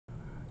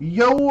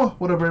Yo,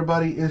 what up,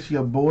 everybody? It's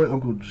your boy,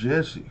 Uncle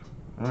Jesse.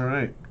 All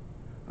right.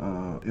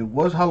 It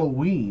was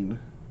Halloween.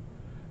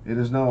 It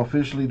is now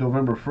officially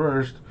November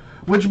 1st,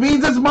 which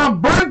means it's my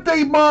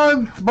birthday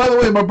month. By the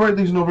way, my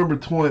birthday's November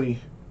 20.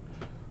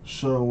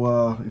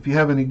 So if you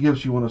have any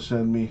gifts you want to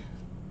send me,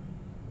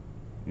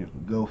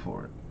 go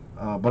for it.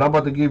 But I'm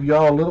about to give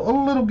y'all a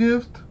little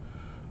gift.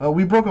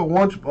 We broke a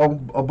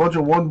bunch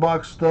of one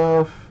box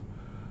stuff,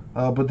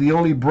 but the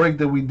only break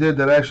that we did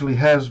that actually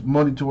has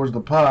money towards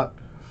the pot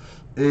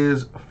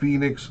is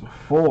Phoenix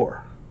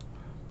 4,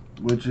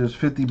 which is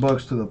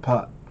 $50 to the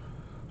pot.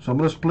 So I'm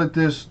going to split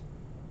this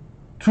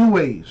two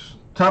ways.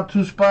 Top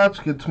two spots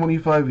get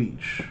 25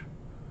 each.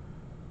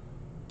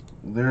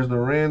 There's the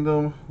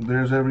random.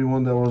 There's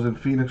everyone that was in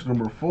Phoenix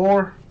number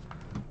 4.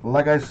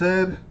 Like I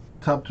said,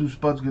 top two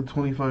spots get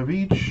 25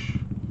 each.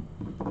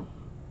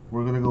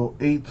 We're going to go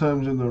 8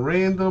 times in the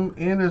random.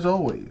 And as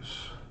always,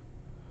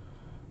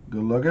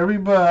 good luck,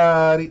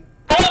 everybody.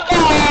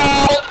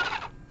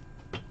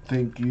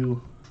 Thank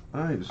you,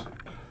 Isaac.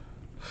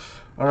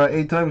 All right,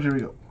 8 times. Here we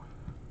go.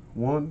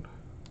 1,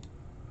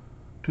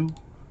 2,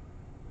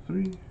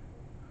 3.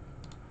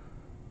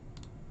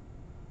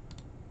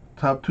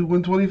 Top 2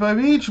 win 25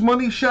 each.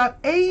 Money shot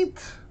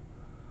 8.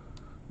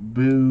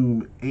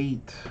 Boom,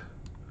 8.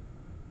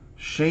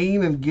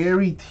 Shane and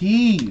Gary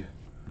T.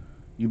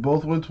 You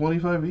both win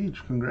 25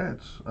 each.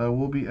 Congrats. I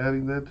will be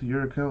adding that to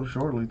your account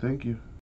shortly. Thank you.